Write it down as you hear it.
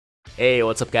Hey,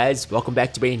 what's up guys? Welcome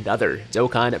back to another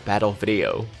Dokkan battle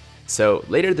video. So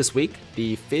later this week,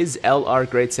 the Fizz LR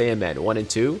Great Saiyaman 1 and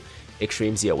 2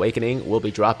 Extreme Z Awakening will be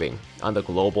dropping on the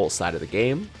global side of the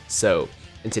game. So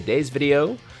in today's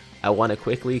video, I want to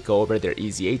quickly go over their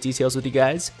EZA details with you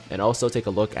guys and also take a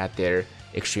look at their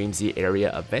Extreme Z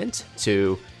area event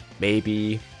to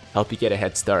maybe help you get a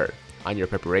head start on your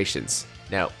preparations.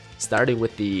 Now, starting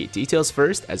with the details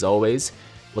first, as always,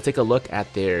 we'll take a look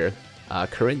at their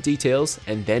current details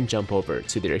and then jump over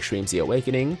to their Extreme Z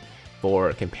Awakening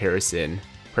for comparison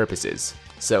purposes.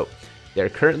 So their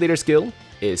current leader skill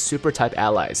is Super Type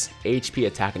Allies, HP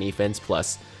attack and defense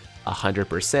plus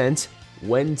 100%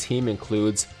 when team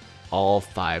includes all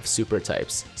 5 super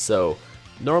types. So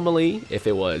normally if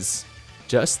it was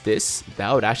just this,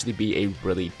 that would actually be a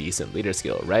really decent leader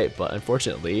skill, right? But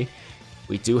unfortunately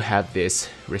we do have this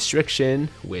restriction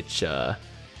which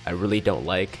I really don't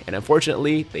like, and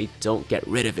unfortunately they don't get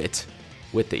rid of it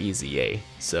with the EZA,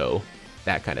 so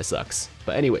that kind of sucks.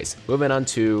 But anyways, moving on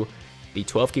to the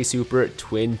 12 key super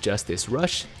Twin Justice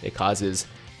Rush. It causes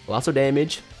lots of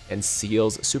damage and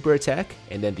seals super attack,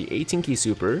 and then the 18 key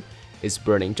super is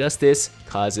Burning Justice,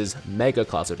 causes mega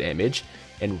colossal damage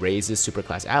and raises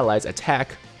superclass allies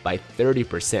attack by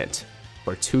 30%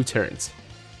 for 2 turns.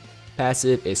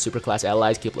 Passive is superclass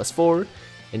allies Q +4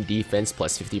 and defense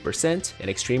plus 50%, and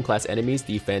extreme class enemies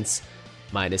defense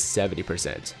minus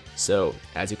 70%. So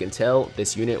as you can tell,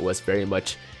 this unit was very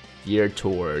much geared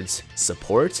towards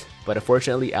support, but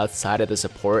unfortunately outside of the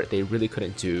support they really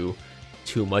couldn't do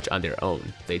too much on their own.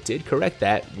 They did correct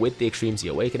that with the Extreme Z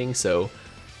Awakening, so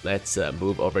let's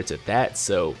move over to that.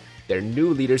 So their new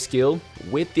leader skill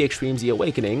with the Extreme Z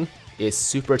Awakening is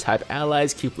Super Type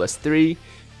Allies Q +3,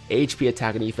 HP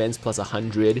attack and defense plus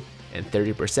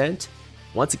 130%.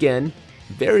 Once again,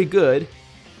 very good,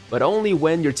 but only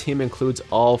when your team includes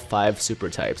all 5 super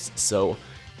types. So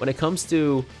when it comes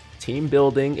to team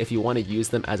building, if you want to use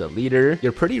them as a leader,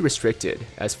 you're pretty restricted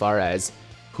as far as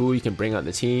who you can bring on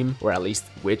the team, or at least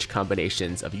which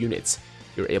combinations of units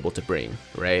you're able to bring,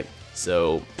 right?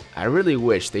 So I really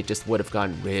wish they just would have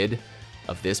gotten rid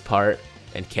of this part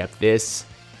and kept this,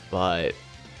 but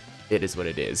it is what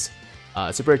it is.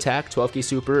 Super attack, 12 key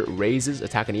super, raises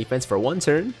attack and defense for 1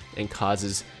 turn and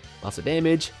causes lots of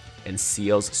damage and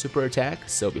seals super attack.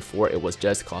 So before it was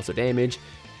just colossal damage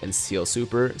and seal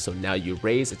super, so now you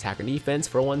raise attack and defense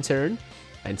for 1 turn.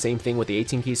 And same thing with the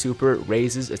 18 key super,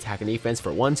 raises attack and defense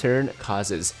for 1 turn,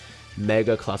 causes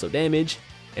mega colossal damage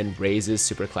and raises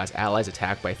superclass allies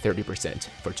attack by 30%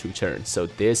 for 2 turns. So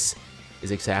this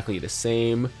is exactly the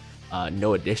same,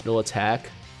 no additional attack.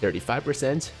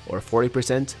 35% or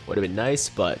 40% would have been nice,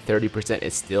 but 30%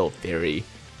 is still very,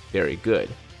 very good.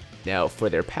 Now for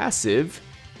their passive,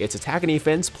 it's attack and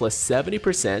defense plus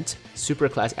 70%,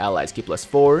 superclass allies Q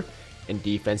 +4, and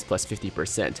defense plus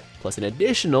 50%, plus an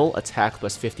additional attack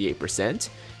plus 58%,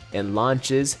 and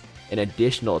launches an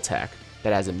additional attack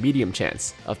that has a medium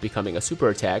chance of becoming a super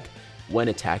attack when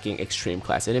attacking extreme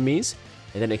class enemies,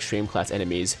 and then extreme class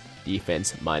enemies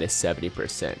defense minus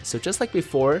 70%. So just like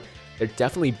before, they're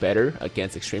definitely better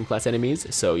against extreme class enemies,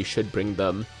 so you should bring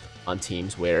them on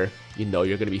teams where you know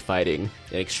you're going to be fighting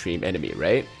an extreme enemy,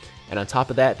 right? And on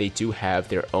top of that, they do have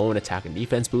their own attack and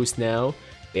defense boost now.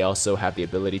 They also have the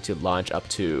ability to launch up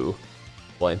to,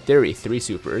 well, in theory, 3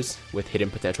 supers with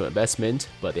hidden potential investment,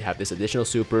 but they have this additional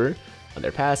super on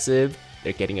their passive.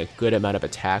 They're getting a good amount of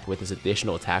attack with this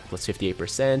additional attack plus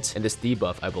 58%, and this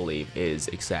debuff, I believe, is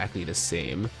exactly the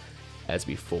same as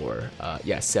before.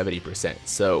 Yeah, 70%.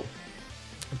 So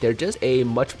they're just a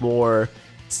much more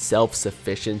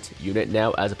self-sufficient unit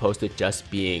now, as opposed to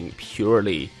just being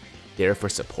purely there for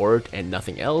support and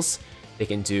nothing else. They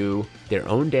can do their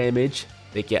own damage,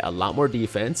 they get a lot more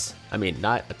defense. I mean,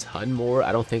 not a ton more.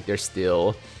 I don't think they're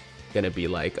still gonna be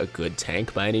like a good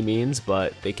tank by any means,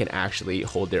 but they can actually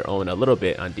hold their own a little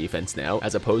bit on defense now,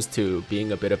 as opposed to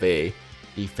being a bit of a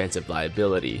defensive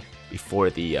liability before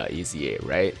the EZA,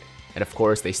 right? And of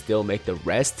course, they still make the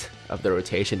rest of the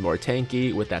rotation more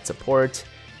tanky with that support,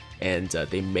 and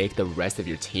they make the rest of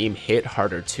your team hit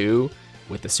harder too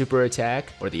with the super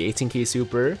attack or the 18 key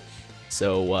super.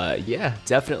 So yeah,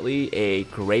 definitely a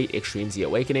great Extreme Z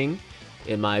Awakening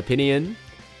in my opinion.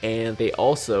 And they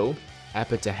also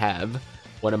happen to have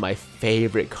one of my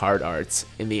favorite card arts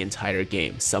in the entire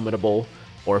game, summonable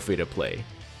or free to play.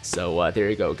 So there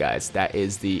you go guys, that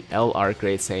is the LR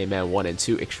Great Saiyaman 1 and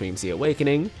 2 Extreme Z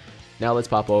Awakening. Now let's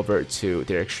pop over to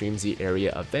their Extreme Z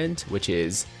area event, which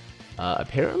is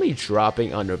apparently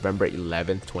dropping on November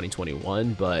 11th,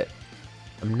 2021, but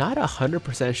I'm not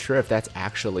 100% sure if that's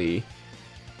actually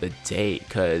the date,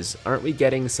 because aren't we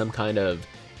getting some kind of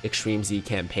Extreme Z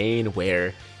campaign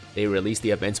where they release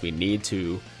the events we need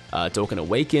to Dokkan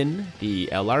Awaken the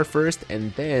LR first,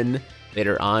 and then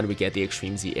later on we get the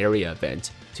Extreme Z area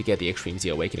event to get the Extreme Z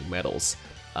Awakening medals.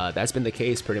 That's been the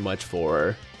case pretty much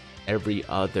for every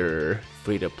other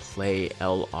free-to-play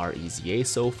LR EZA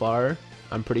so far,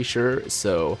 I'm pretty sure,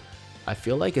 so I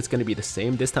feel like it's going to be the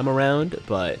same this time around,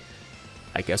 but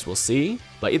I guess we'll see.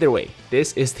 But either way,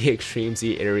 this is the Extreme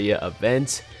Z area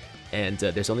event, and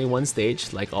there's only one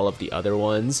stage, like all of the other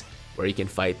ones, where you can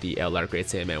fight the LR Great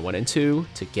Saiyaman 1 and 2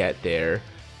 to get their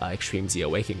Extreme Z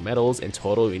Awakening medals. In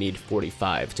total, you need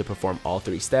 45 to perform all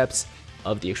 3 steps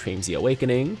of the Extreme Z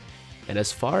Awakening. And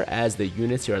as far as the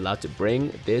units you're allowed to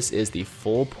bring, this is the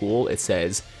full pool. It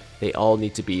says they all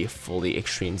need to be fully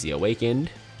Extreme Z Awakened,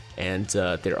 and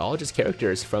they're all just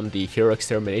characters from the Hero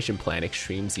Extermination Plan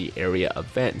Extreme Z area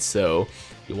event. So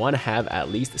you want to have at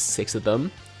least 6 of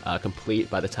them complete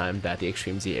by the time that the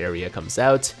Extreme Z area comes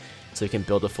out, so you can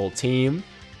build a full team.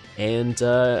 And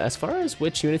as far as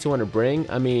which units you want to bring,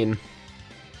 I mean,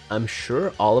 I'm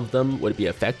sure all of them would be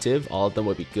effective, all of them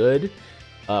would be good,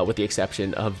 with the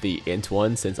exception of the Int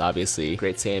one, since obviously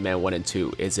Great Saiyaman 1 and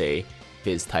 2 is a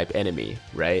Fizz type enemy,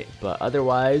 right? But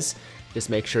otherwise, just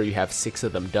make sure you have 6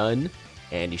 of them done,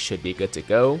 and you should be good to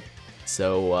go.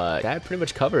 So that pretty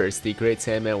much covers the Great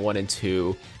Saiyaman 1 and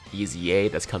 2 EZA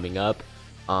that's coming up.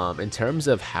 In terms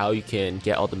of how you can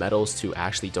get all the medals to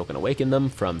actually Dokkan Awaken them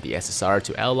from the SSR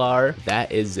to LR,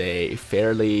 that is a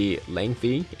fairly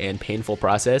lengthy and painful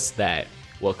process that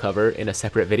we'll cover in a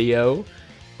separate video.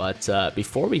 But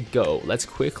before we go, let's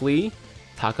quickly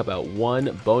talk about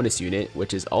one bonus unit,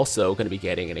 which is also going to be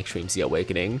getting an Extreme Z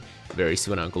Awakening very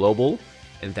soon on Global,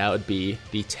 and that would be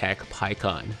the Tech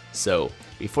Pycon. So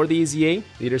before the EZA,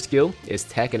 leader skill is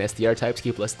Tech and STR types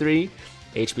Q +3,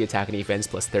 HP attack and defense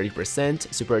plus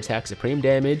 30%, super attack supreme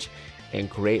damage, and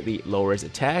greatly lowers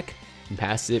attack. And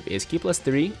passive is Q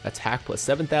 +3, attack plus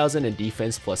 7,000, and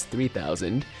defense plus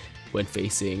 3,000 when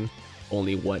facing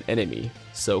only one enemy.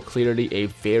 So clearly a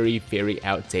very, very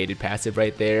outdated passive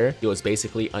right there. It was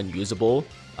basically unusable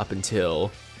up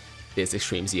until this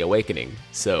Extreme Z Awakening.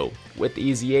 So with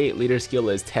the EZA, leader skill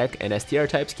is Tech and STR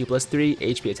types Q +3,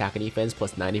 HP attack and defense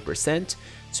plus 90%,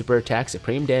 super attack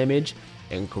supreme damage,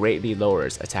 and greatly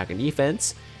lowers attack and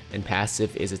defense. And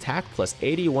passive is attack plus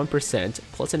 81%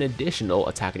 plus an additional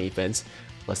attack and defense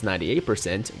plus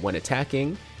 98% when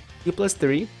attacking, Q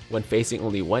 +3 when facing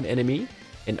only one enemy,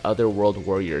 and other World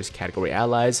Warriors category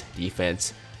allies,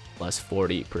 defense plus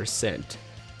 40%.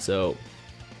 So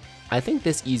I think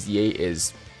this EZA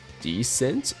is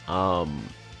decent.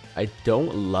 I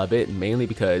don't love it, mainly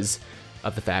because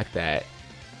of the fact that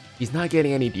he's not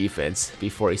getting any defense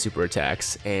before he super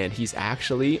attacks, and he's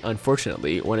actually,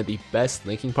 unfortunately, one of the best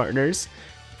linking partners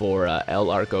for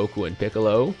LR Goku and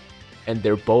Piccolo, and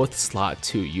they're both slot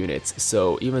 2 units.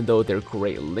 So even though they're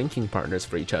great linking partners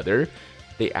for each other,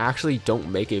 they actually don't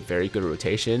make a very good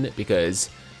rotation, because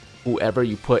whoever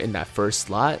you put in that first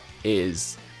slot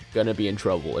is gonna be in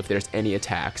trouble if there's any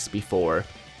attacks before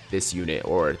this unit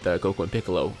or the Goku and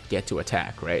Piccolo get to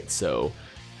attack, right? So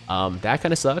that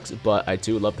kind of sucks, but I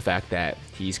do love the fact that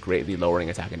he's greatly lowering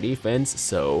attack and defense.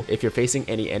 So if you're facing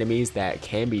any enemies that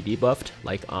can be debuffed,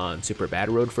 like on Super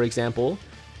Battle Road for example,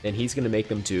 then he's gonna make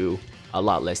them do a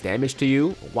lot less damage to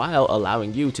you while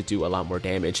allowing you to do a lot more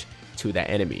damage to that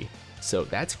enemy. So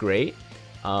that's great.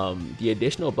 The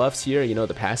additional buffs here, you know,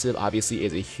 the passive obviously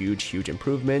is a huge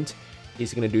improvement.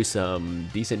 He's going to do some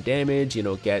decent damage, you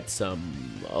know, get some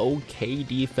okay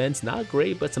defense, not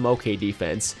great, but some okay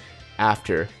defense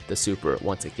after the super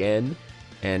once again,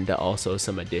 and also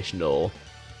some additional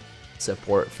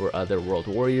support for other World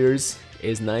Warriors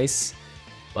is nice.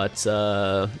 But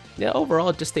yeah,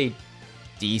 overall just a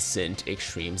decent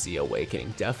Extreme Z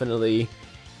Awakening. Definitely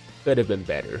could have been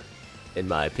better, in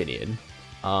my opinion.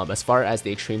 As far as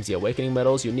the Extreme Z Awakening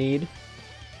medals you need,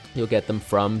 you'll get them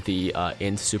from the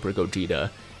Int Super Gogeta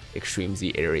Extreme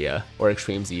Z area or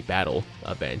Extreme Z Battle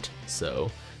event. So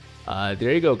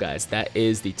there you go, guys. That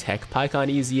is the Tech Pycon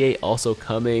EZA, also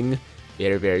coming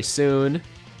very soon.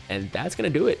 And that's gonna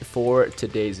do it for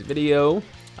today's video.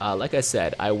 Like I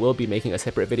said, I will be making a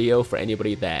separate video for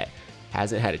anybody that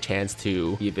hasn't had a chance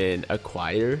to even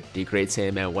acquire the Great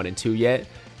Saiyaman 1 and 2 yet,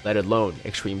 let alone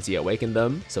Extreme Z Awaken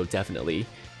them. So definitely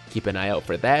keep an eye out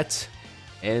for that.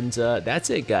 And that's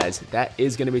it, guys. That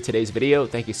is going to be today's video.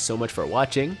 Thank you so much for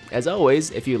watching. As always,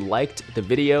 if you liked the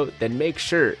video, then make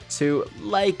sure to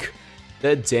like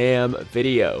the damn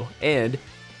video. And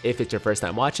if it's your first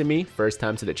time watching me, first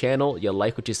time to the channel, you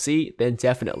like what you see, then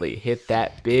definitely hit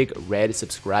that big red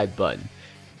subscribe button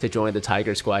to join the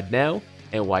Tiger Squad now.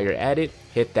 And while you're at it,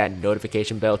 hit that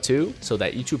notification bell too, so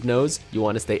that YouTube knows you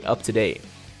want to stay up to date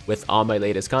with all my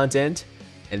latest content.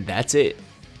 And that's it.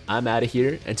 I'm out of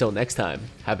here. Until next time,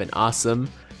 have an awesome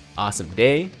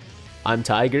day. I'm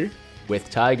Tiger with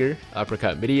Tiger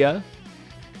Uppercut Media,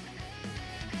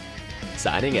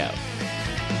 signing out.